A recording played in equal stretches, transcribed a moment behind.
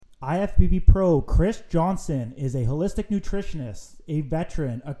IFBB Pro Chris Johnson is a holistic nutritionist, a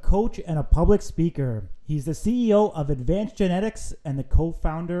veteran, a coach, and a public speaker. He's the CEO of Advanced Genetics and the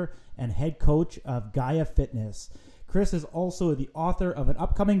co-founder and head coach of Gaia Fitness. Chris is also the author of an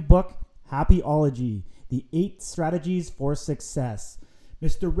upcoming book, Happyology, the 8 Strategies for Success.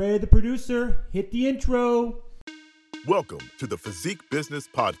 Mr. Ray, the producer, hit the intro. Welcome to the Physique Business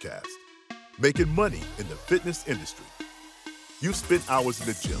Podcast, making money in the fitness industry. You've spent hours in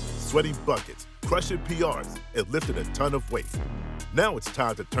the gym, sweating buckets, crushing PRs, and lifting a ton of weight. Now it's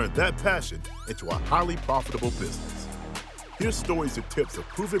time to turn that passion into a highly profitable business. Here's stories and tips of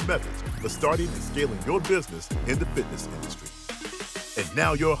proven methods for starting and scaling your business in the fitness industry. And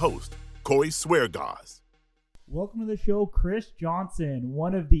now your host, Corey Sweargaz. Welcome to the show, Chris Johnson,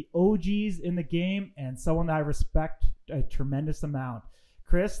 one of the OGs in the game and someone that I respect a tremendous amount.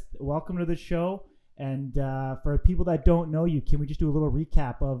 Chris, welcome to the show. And for people that don't know you, can we just do a little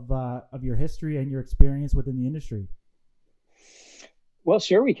recap of your history and your experience within the industry? Well,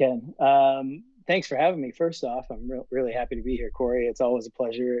 sure we can. Thanks for having me. First off, I'm really happy to be here, Corey. It's always a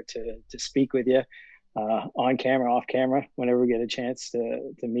pleasure to speak with you on camera, off camera, whenever we get a chance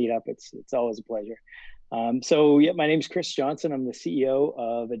to meet up. It's always a pleasure. My name's Chris Johnson. I'm the CEO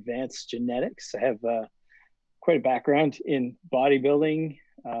of Advanced Genetics. I have quite a background in bodybuilding.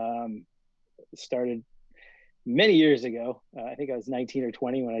 Started many years ago. I think I was 19 or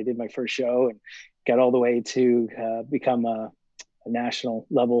 20 when I did my first show, and got all the way to become a national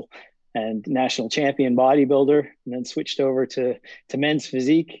level and national champion bodybuilder, and then switched over to men's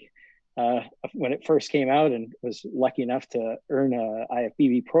physique when it first came out, and was lucky enough to earn a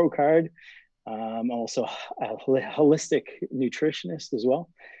IFBB Pro card. Also a holistic nutritionist as well.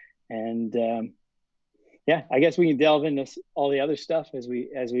 And I guess we can delve into all the other stuff as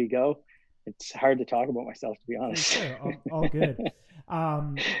we go. It's hard to talk about myself, to be honest. Sure. All good.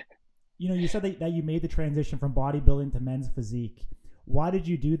 You said that you made the transition from bodybuilding to men's physique. Why did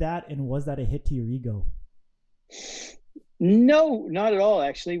you do that? And was that a hit to your ego? No, not at all,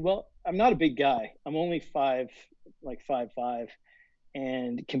 actually. Well, I'm not a big guy. I'm only 5'5",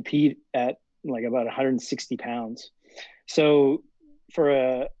 and compete at like about 160 pounds. So for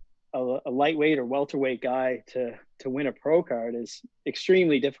a lightweight or welterweight guy to win a pro card is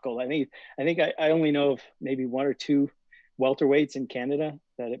extremely difficult. I think I only know of maybe 1 or 2 welterweights in Canada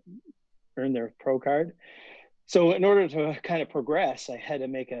that earned their pro card. So in order to kind of progress, I had to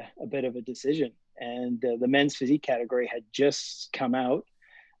make a bit of a decision. And the men's physique category had just come out.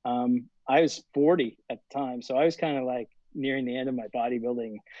 I was 40 at the time, so I was kind of like nearing the end of my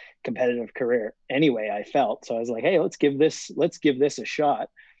bodybuilding competitive career anyway, I felt. So I was like, hey, let's give this a shot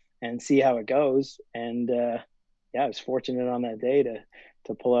and see how it goes. And I was fortunate on that day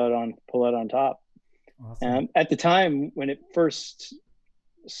to pull out on top. Awesome. At the time when it first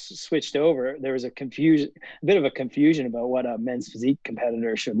switched over, there was a bit of a confusion about what a men's physique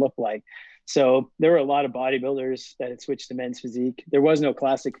competitor should look like. So there were a lot of bodybuilders that had switched to men's physique. There was no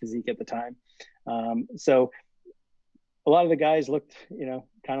classic physique at the time. So a lot of the guys looked,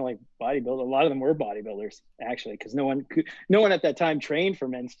 kind of like bodybuilders. A lot of them were bodybuilders, actually, because no one at that time trained for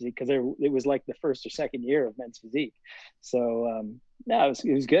men's physique, because it was like the first or second year of men's physique. So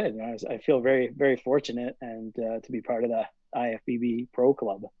it was good. I feel very, very fortunate and to be part of the IFBB Pro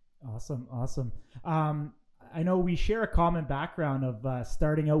Club. Awesome. I know we share a common background of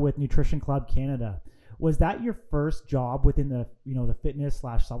starting out with Nutrition Club Canada. Was that your first job within the the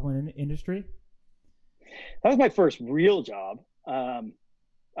fitness/supplement industry? That was my first real job.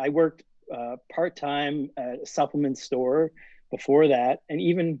 I worked part-time at a supplement store before that. And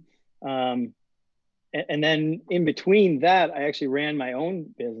even, and then in between that, I actually ran my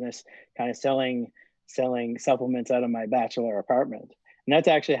own business, kind of selling supplements out of my bachelor apartment. And that's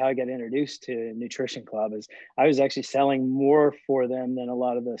actually how I got introduced to Nutrition Club. Is I was actually selling more for them than a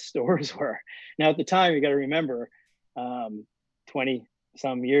lot of the stores were. Now at the time, you got to remember, 20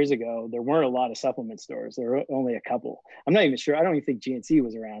 some years ago, there weren't a lot of supplement stores. There were only a couple. I'm not even sure. I don't even think GNC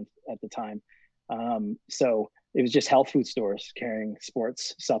was around at the time. So it was just health food stores carrying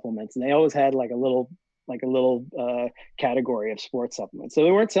sports supplements, and they always had like a little category of sports supplements. So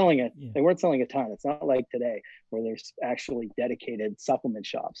they weren't selling it. Yeah. They weren't selling a ton. It's not like today where there's actually dedicated supplement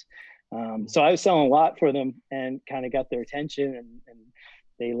shops. So I was selling a lot for them and kind of got their attention, and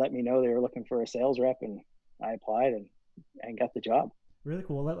they let me know they were looking for a sales rep, and I applied and got the job. Really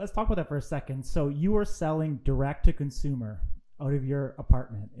cool. Let's talk about that for a second. So you were selling direct to consumer out of your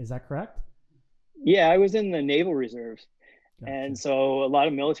apartment. Is that correct? Yeah, I was in the Naval Reserves. Gotcha. And so a lot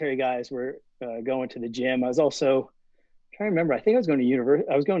of military guys were going to the gym. I was also trying to remember. I think I was going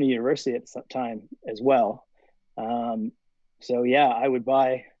to university at some time as well. So yeah, I would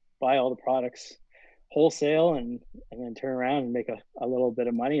buy buy all the products wholesale and then turn around and make a little bit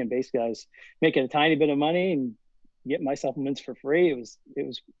of money. And basically I was making a tiny bit of money and get my supplements for free. It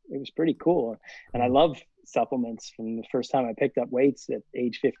was pretty cool. And I love supplements. From the first time I picked up weights at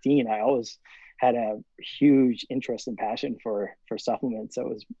age 15, I always had a huge interest and passion for supplements. So it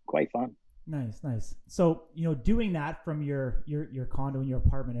was quite fun. Nice. So, doing that from your condo in your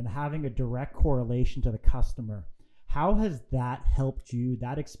apartment and having a direct correlation to the customer, how has that helped you,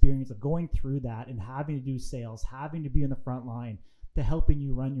 that experience of going through that and having to do sales, having to be in the front line, to helping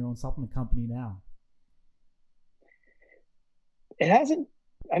you run your own supplement company now? It hasn't,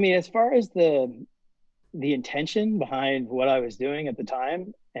 I mean, as far as the intention behind what I was doing at the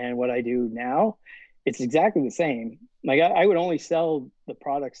time and what I do now, it's exactly the same. Like I would only sell the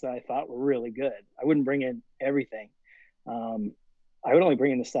products that I thought were really good. I wouldn't bring in everything. I would only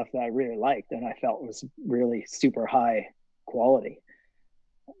bring in the stuff that I really liked and I felt was really super high quality.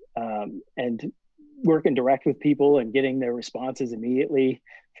 And working direct with people and getting their responses immediately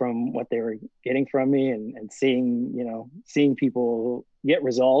from what they were getting from me, and seeing people get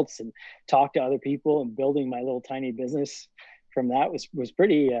results and talk to other people and building my little tiny business from that was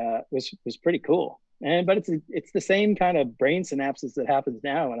pretty cool. But it's the same kind of brain synapses that happens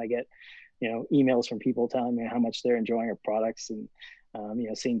now when I get emails from people telling me how much they're enjoying our products, and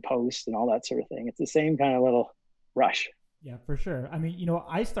seeing posts and all that sort of thing. It's the same kind of little rush. Yeah, for sure. I mean,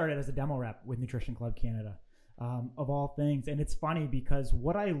 I started as a demo rep with Nutrition Club Canada, of all things. And it's funny because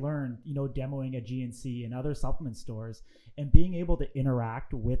what I learned, demoing at GNC and other supplement stores and being able to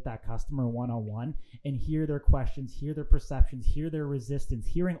interact with that customer one-on-one and hear their questions, hear their perceptions, hear their resistance,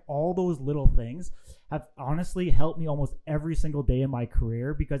 hearing all those little things have honestly helped me almost every single day in my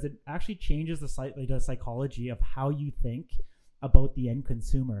career, because it actually changes the psychology of how you think about the end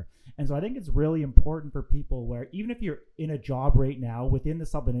consumer. And so I think it's really important for people where even if you're in a job right now within the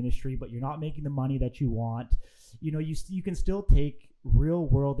supplement industry, but you're not making the money that you want, you can still take real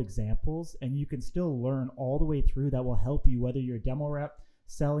world examples and you can still learn all the way through that will help you, whether you're a demo rep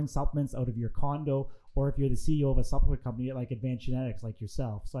selling supplements out of your condo, or if you're the CEO of a supplement company like Advanced Genetics like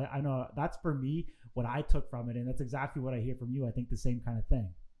yourself. So I know that's for me what I took from it. And that's exactly what I hear from you. I think the same kind of thing.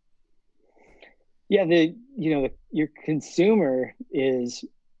 Yeah, your consumer is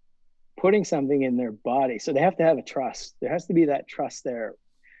putting something in their body, so they have to have a trust. There has to be that trust there,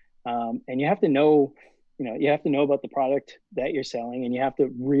 and you have to know, about the product that you're selling, and you have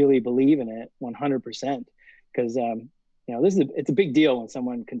to really believe in it 100%. Because it's a big deal when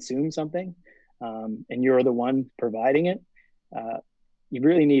someone consumes something, and you're the one providing it. You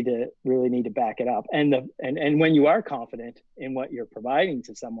really need to back it up, and when you are confident in what you're providing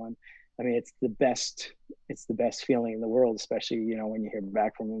to someone, I mean, it's the best feeling in the world, especially, when you hear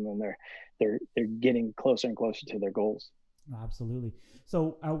back from them and they're getting closer and closer to their goals. Absolutely.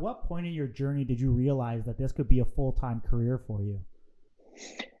 So at what point in your journey did you realize that this could be a full-time career for you?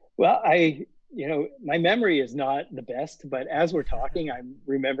 Well, my memory is not the best, but as we're talking, I'm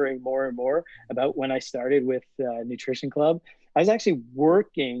remembering more and more about when I started with Nutrition Club. I was actually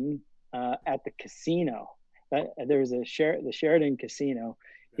working at the casino. There was the Sheraton Casino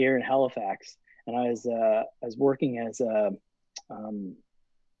here in Halifax, and I was working as a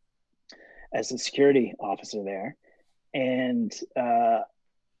security officer there, and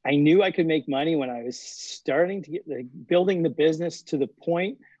I knew I could make money when I was starting to get building the business to the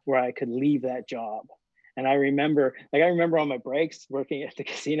point where I could leave that job. And I remember on my breaks working at the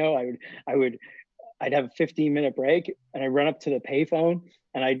casino, I'd have a 15-minute break and I'd run up to the payphone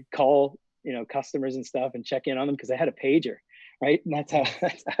and I'd call customers and stuff and check in on them, because I had a pager. Right. And that's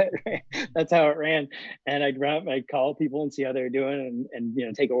how it ran. And I'd call people and see how they're doing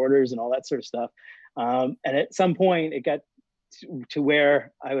and take orders and all that sort of stuff. And at some point it got to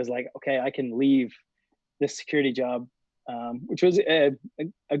where I was like, okay, I can leave this security job, which was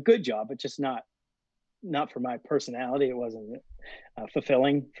a good job, but just not for my personality. It wasn't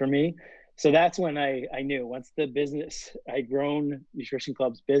fulfilling for me. So that's when I knew, once I'd grown Nutrition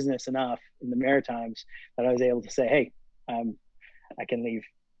Club's business enough in the Maritimes, that I was able to say, hey, I can leave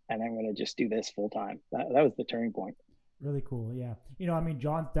and I'm going to just do this full time. That was the turning point. Really cool. Yeah.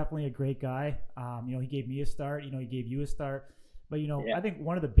 John's definitely a great guy. He gave me a start, he gave you a start, but yeah. I think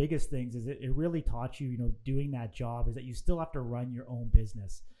one of the biggest things is it really taught you, doing that job, is that you still have to run your own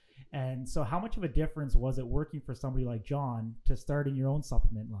business. And so how much of a difference was it working for somebody like John to starting your own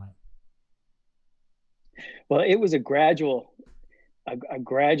supplement line? Well, it was a gradual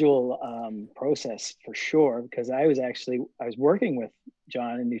process for sure, because I was working with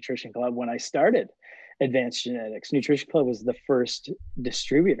John in Nutrition Club when I started Advanced Genetics. Nutrition Club was the first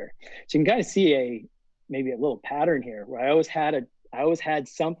distributor. So you can kind of see maybe a little pattern here, where I always had I always had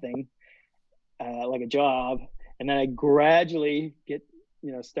something like a job, and then I gradually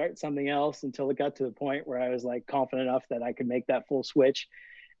start something else until it got to the point where I was like confident enough that I could make that full switch.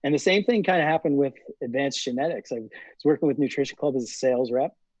 And the same thing kind of happened with Advanced Genetics. I was working with Nutrition Club as a sales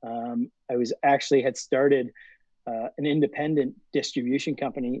rep. I was actually had started an independent distribution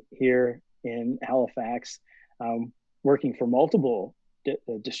company here in Halifax, working for multiple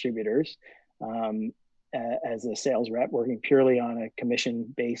distributors as a sales rep, working purely on a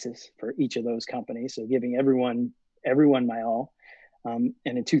commission basis for each of those companies. So giving everyone my all. And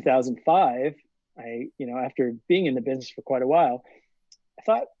in 2005, after being in the business for quite a while, I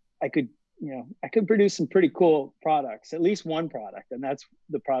thought I could produce some pretty cool products, at least one product. And that's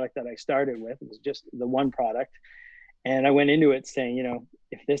the product that I started with. It was just the one product. And I went into it saying,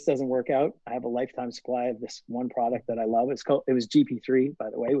 if this doesn't work out, I have a lifetime supply of this one product that I love. It was GP3,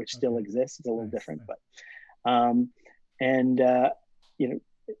 by the way, which still exists. It's a little different, but,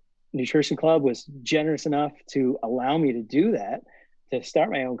 Nutrition Club was generous enough to allow me to do that, to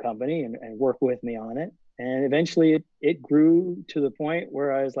start my own company and work with me on it. And eventually it grew to the point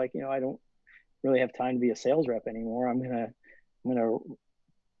where I was like, I don't really have time to be a sales rep anymore. I'm going to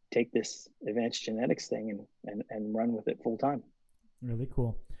take this Advanced Genetics thing and run with it full time. Really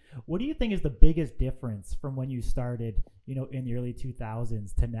cool. What do you think is the biggest difference from when you started, in the early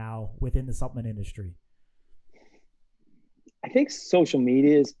 2000s to now within the supplement industry? I think social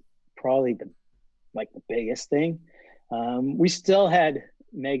media is probably the biggest thing. We still had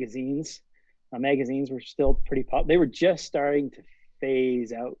magazines. Magazines were still pretty popular. They were just starting to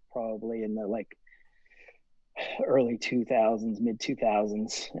phase out probably in the early 2000s, mid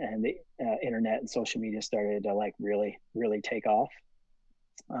 2000s, and the internet and social media started to really, really take off.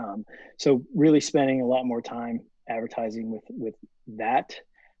 So really spending a lot more time advertising with that,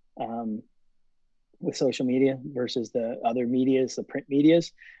 with social media versus the other medias, the print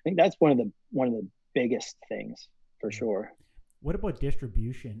medias. I think that's one of the biggest things for sure. What about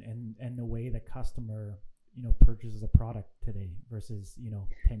distribution and the way the customer, purchases a product today versus,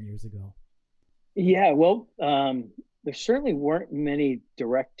 10 years ago? Yeah, well, there certainly weren't many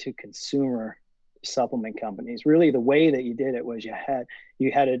direct to consumer supplement companies. Really, the way that you did it was you had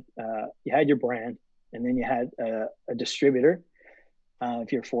your brand, and then you had a distributor.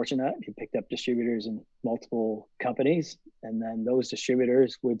 If you're fortunate, you picked up distributors in multiple companies, and then those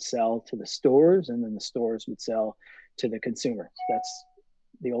distributors would sell to the stores, and then the stores would sell to the consumer. That's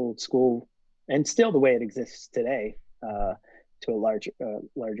the old school, and still the way it exists today, to a larger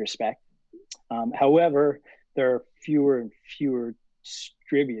respect. However, there are fewer and fewer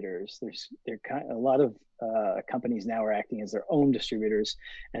distributors. A lot of companies now are acting as their own distributors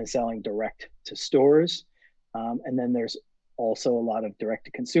and selling direct to stores. And then there's also a lot of direct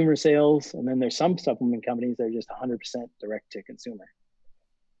to consumer sales. And then there's some supplement companies that are just 100% direct to consumer.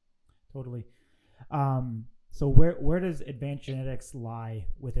 Totally. So where does Advanced Genetics lie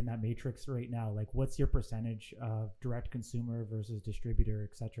within that matrix right now? What's your percentage of direct consumer versus distributor,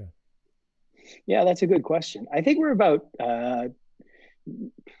 et cetera? Yeah, that's a good question. I think we're about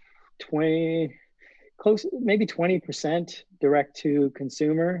 20% direct to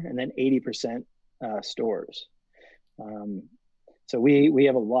consumer, and then 80% stores. So we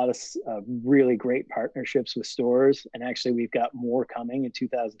have a lot of really great partnerships with stores, and actually we've got more coming in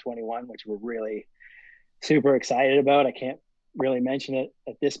 2021, which we're really super excited about. I can't really mention it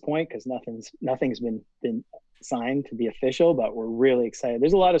at this point because nothing's been signed to be official, but we're really excited.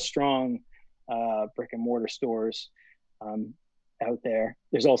 There's a lot of strong brick and mortar stores out there.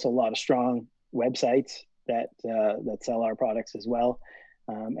 There's also a lot of strong websites that sell our products as well,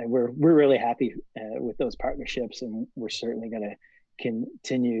 and we're really happy with those partnerships, and we're certainly going to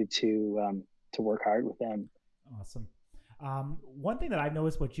continue to work hard with them. Awesome. One thing that I've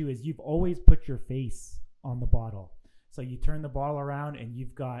noticed about you is you've always put your face on the bottle. So you turn the bottle around and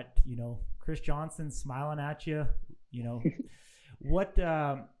you've got Chris Johnson smiling at you.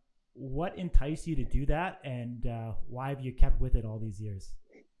 What enticed you to do that, and why have you kept with it all these years?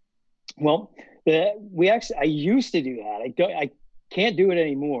 Well, I used to do that. I can't do it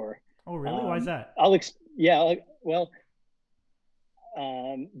anymore. Oh, really? Why is that?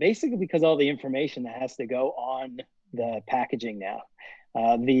 Basically because all the information that has to go on the packaging now.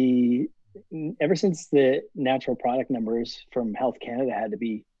 Ever since the natural product numbers from Health Canada had to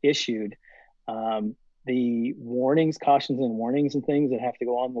be issued, the warnings, cautions and warnings and things that have to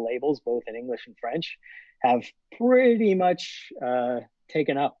go on the labels, both in English and French, have pretty much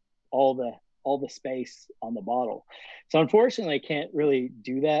taken up all the space on the bottle. So unfortunately, I can't really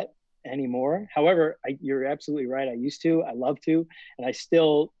do that anymore. However, you're absolutely right. I used to, I love to, and I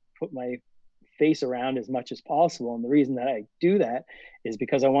still put my face around as much as possible. And the reason that I do that is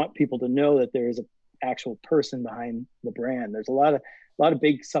because I want people to know that there is an actual person behind the brand. There's a lot of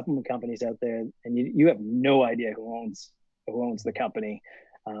big supplement companies out there, and you have no idea who owns the company.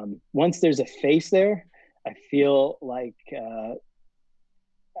 Once there's a face there, I feel like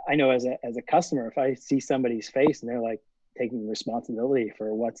I know as a customer, if I see somebody's face and they're like taking responsibility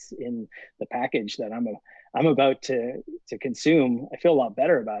for what's in the package that I'm about to consume, I feel a lot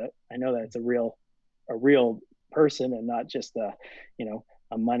better about it. I know that it's a real person and not just a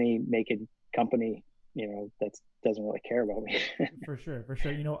money making company, that doesn't really care about me. For sure.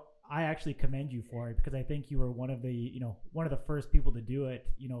 I actually commend you for it, because I think you were one of the first people to do it,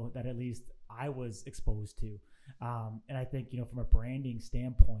 that at least I was exposed to. And I think, from a branding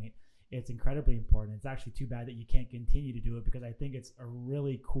standpoint, it's incredibly important. It's actually too bad that you can't continue to do it, because I think it's a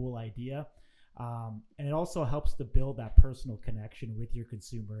really cool idea. And it also helps to build that personal connection with your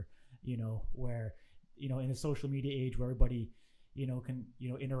consumer, where, in a social media age where everybody, can,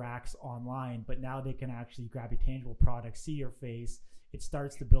 interacts online, but now they can actually grab a tangible product, see your face. It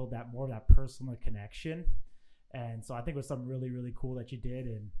starts to build more of that personal connection. And so I think it was something really, really cool that you did.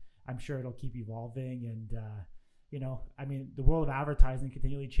 And I'm sure it'll keep evolving. And, the world of advertising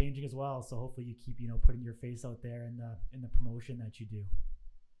continually changing as well. So hopefully you keep, putting your face out there in the promotion that you do.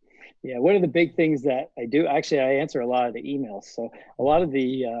 Yeah, one of the big things that I do, actually, I answer a lot of the emails. So a lot of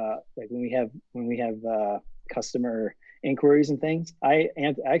the like when we have customer inquiries and things, I'm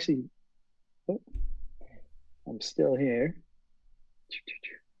still here.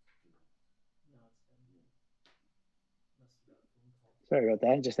 Sorry about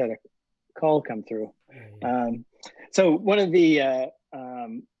that. I just had a call come through. So one of the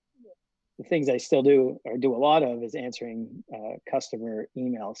things I still do or do a lot of is answering customer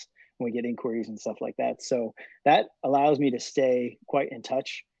emails when we get inquiries and stuff like that. So that allows me to stay quite in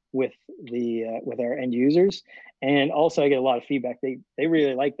touch with our end users, and also I get a lot of feedback. They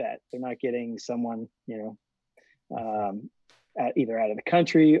really like that. They're not getting someone either out of the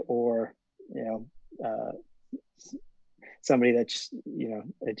country or somebody that's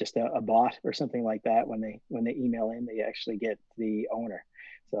just a bot or something like that. When they email in, they actually get the owner.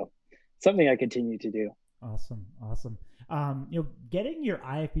 So something I continue to do. Awesome. Getting your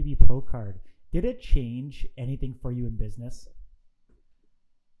IFBB Pro card, did it change anything for you in business?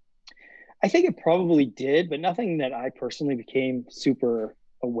 I think it probably did, but nothing that I personally became super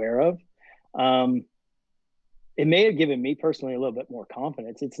aware of. It may have given me personally a little bit more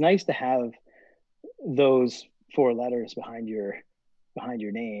confidence. It's nice to have those 4 letters behind your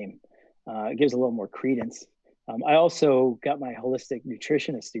name. It gives a little more credence. I also got my holistic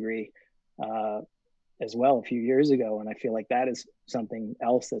nutritionist degree as well a few years ago, and I feel like that is something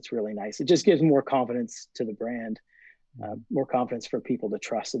else that's really nice. It just gives more confidence to the brand, more confidence for people to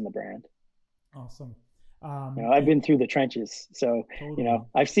trust in the brand. Awesome. I've been through the trenches, so totally.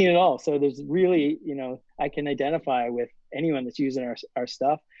 I've seen it all. So there's really, I can identify with anyone that's using our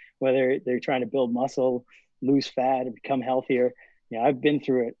stuff, whether they're trying to build muscle, lose fat, and become healthier. I've been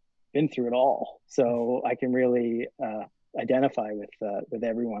through it all, so I can really identify with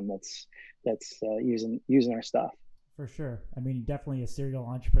everyone that's using our stuff. For sure. Definitely a serial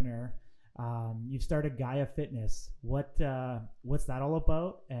entrepreneur. You've started Gaia Fitness. What's that all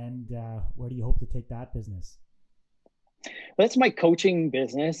about, and where do you hope to take that business? Well, that's my coaching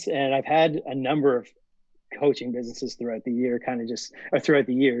business, and I've had a number of coaching businesses throughout the years,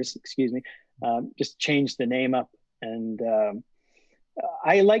 excuse me. Just changed the name up, and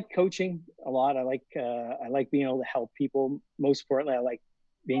I like coaching a lot. I like being able to help people. Most importantly, I like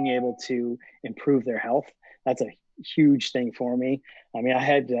being able to improve their health. That's a huge thing for me.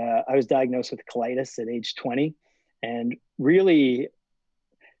 I was diagnosed with colitis at age 20, and really,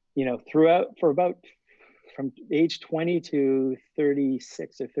 from age 20 to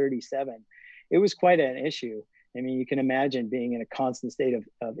 36 or 37, it was quite an issue. You can imagine being in a constant state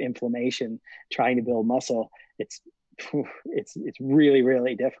of inflammation, trying to build muscle. It's really,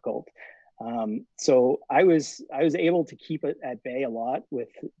 really difficult. So I was able to keep it at bay a lot with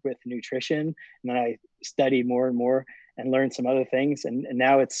nutrition, and then I studied more and more and learned some other things, and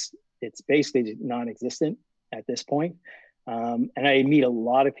now it's basically non-existent at this point. And I meet a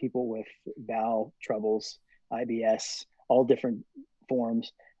lot of people with bowel troubles, IBS, all different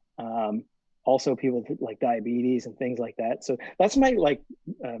forms. Also people with like diabetes and things like that. So that's my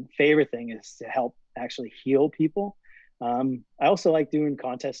favorite thing, is to help actually heal people. I also like doing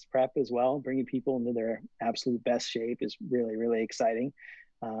contest prep as well. Bringing people into their absolute best shape is really, really exciting.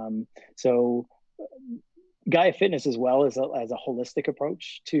 So Gaia Fitness as well as a holistic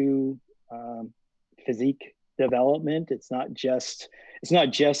approach to physique development. It's not just it's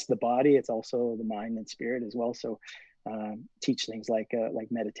not just the body, it's also the mind and spirit as well. So teach things like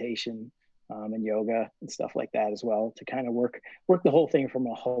meditation and yoga and stuff like that as well, to kind of work the whole thing from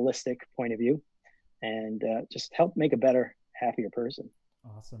a holistic point of view, and just help make a better, happier person.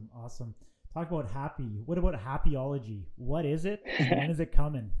 Awesome. Talk about happy. What about happyology? What is it, and when is it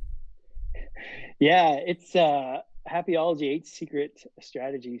coming? Yeah, it's Happyology: 8 Secret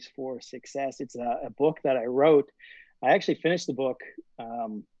Strategies for Success. It's a book that I wrote. I actually finished the book a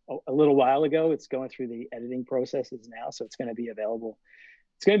little while ago. It's going through the editing processes now, so it's going to be available.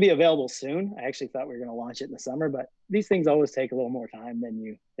 It's going to be available soon. I actually thought we were going to launch it in the summer, but these things always take a little more time than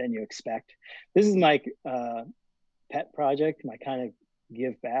you expect. This is my pet project, my kind of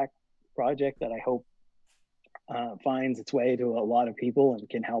give back project that I hope finds its way to a lot of people and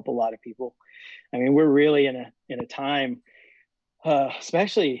can help a lot of people. I mean, we're really in a time,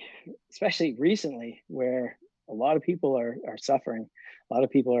 especially recently, where a lot of people are suffering. A lot of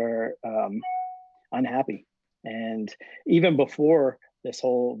people are unhappy, and even before this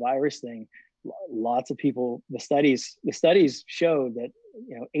whole virus thing, lots of people. The studies showed that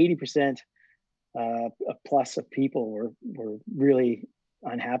 80% plus of people were really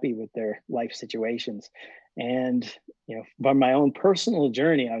unhappy with their life situations. And by my own personal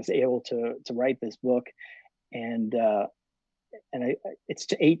journey, I was able to write this book, and it's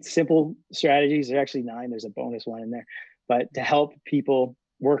 8 simple strategies. There's actually 9. There's a bonus one in there, but to help people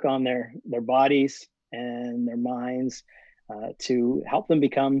work on their bodies and their minds, to help them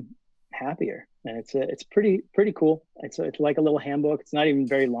become happier. And it's pretty cool. It's like a little handbook. It's not even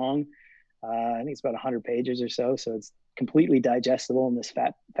very long. I think it's about 100 pages or so. So it's completely digestible in this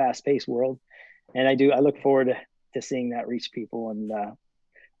fast-paced world. And I look forward to seeing that reach people. And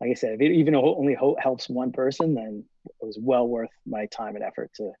like I said, if it even only helps one person, then it was well worth my time and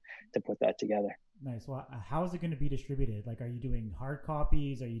effort to put that together. Nice. Well, how is it going to be distributed? Like, are you doing hard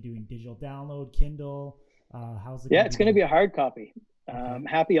copies? Are you doing digital download, Kindle? How's it? Yeah, it's going to be a hard copy.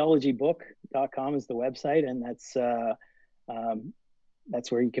 Happyologybook.com is the website, and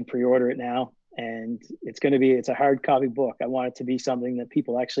that's where you can pre-order it now. And it's a hard copy book. I want it to be something that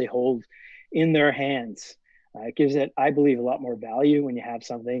people actually hold in their hands. It gives it, I believe, a lot more value when you have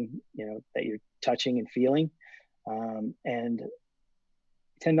something, that you're touching and feeling, and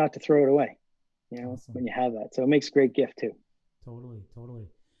tend not to throw it away, awesome. When you have that. So it makes a great gift too. Totally.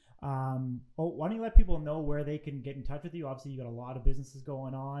 Why don't you let people know where they can get in touch with you? Obviously, you got a lot of businesses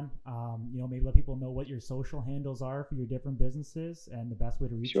going on. Maybe let people know what your social handles are for your different businesses and the best way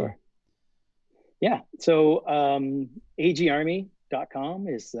to reach you. Yeah. So agarmy.com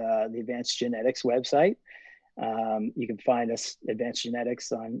is the Advanced Genetics website. You can find us, Advanced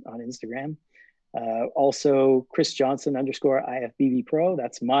Genetics, on Instagram. Also, Chris Johnson _IFBB Pro.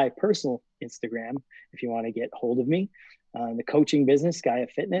 That's my personal Instagram if you want to get hold of me. The coaching business, Gaia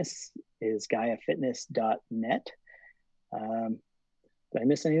Fitness, is GaiaFitness.net. Did I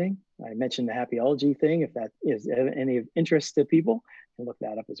miss anything? I mentioned the Happyology thing. If that is any of interest to people, you can look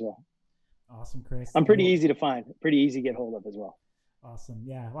that up as well. Awesome, Chris. I'm pretty easy to find, pretty easy to get hold of as well. Awesome.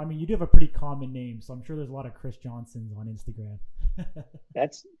 Yeah. Well, I mean, you do have a pretty common name, so I'm sure there's a lot of Chris Johnsons on Instagram.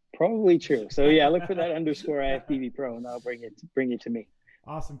 That's probably true. So yeah, look for that _IFBB Pro, and that'll bring it to me.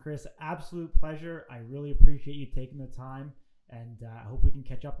 Awesome, Chris. Absolute pleasure. I really appreciate you taking the time, and I hope we can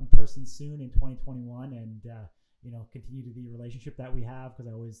catch up in person soon in 2021, and continue the relationship that we have, because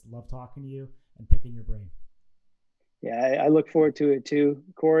I always love talking to you and picking your brain. Yeah, I look forward to it too,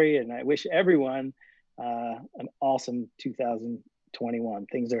 Corey, and I wish everyone an awesome 2021.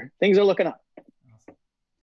 Things are looking up.